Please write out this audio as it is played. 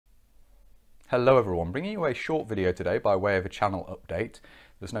Hello everyone, bringing you a short video today by way of a channel update.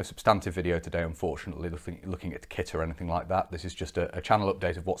 There's no substantive video today, unfortunately, looking at kit or anything like that. This is just a channel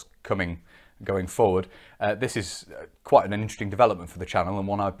update of what's going forward. This is quite an interesting development for the channel and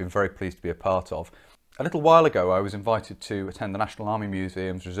one I've been very pleased to be a part of. A little while ago I was invited to attend the National Army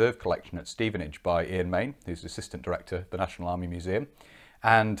Museum's Reserve Collection at Stevenage by Ian Main, who's Assistant Director of the National Army Museum.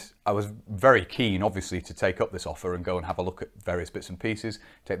 And I was very keen, obviously, to take up this offer and go and have a look at various bits and pieces,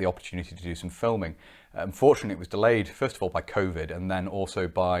 take the opportunity to do some filming. Unfortunately, it was delayed, first of all, by COVID, and then also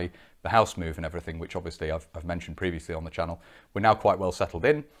by the house move and everything, which obviously I've mentioned previously on the channel. We're now quite well settled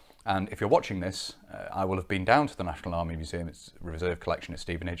in, and if you're watching this, I will have been down to the National Army Museum, its Reserve Collection at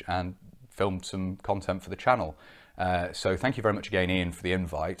Stevenage, and filmed some content for the channel. So thank you very much again, Ian, for the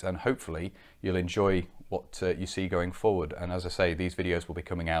invite, and hopefully you'll enjoy what you see going forward. And as I say, these videos will be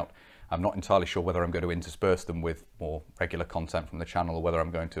coming out. I'm not entirely sure whether I'm going to intersperse them with more regular content from the channel or whether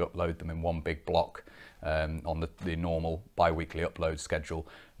I'm going to upload them in one big block on the normal bi-weekly upload schedule.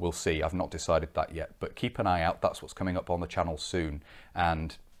 We'll see. I've not decided that yet, but keep an eye out. That's what's coming up on the channel soon,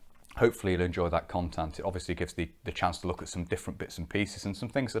 and hopefully you'll enjoy that content. It obviously gives the chance to look at some different bits and pieces and some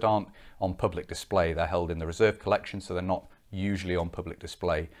things that aren't on public display. They're held in the reserve collection, so they're not usually on public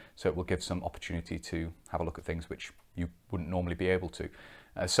display. So it will give some opportunity to have a look at things which you wouldn't normally be able to.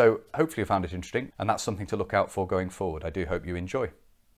 So hopefully you found it interesting, and that's something to look out for going forward. I do hope you enjoy.